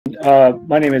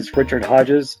My name is Richard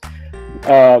Hodges.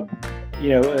 A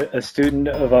student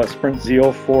of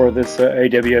Sprintzeal for this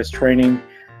AWS training.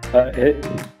 It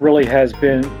really has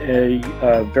been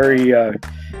a very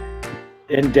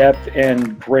in-depth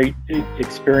and great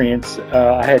experience.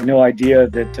 I had no idea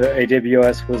that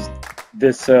AWS was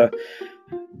this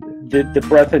the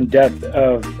breadth and depth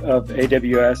of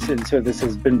AWS, and so this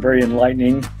has been very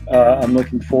enlightening. I'm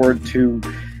looking forward to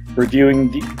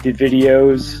reviewing the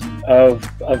videos of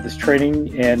this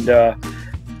training, and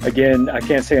again, I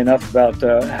can't say enough about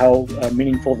how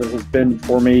meaningful this has been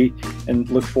for me, and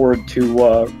look forward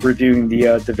to reviewing the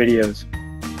videos.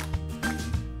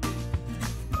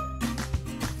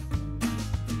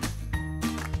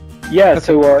 Yeah,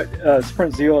 so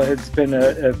Sprintzeal has been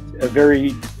a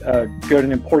very good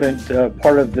and important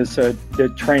part of this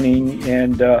the training,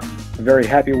 and I'm very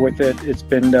happy with it. It's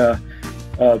been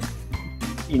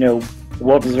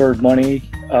well-deserved money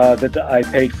that I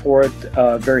paid for it.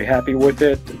 Very happy with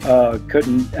it.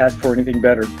 Couldn't ask for anything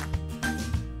better.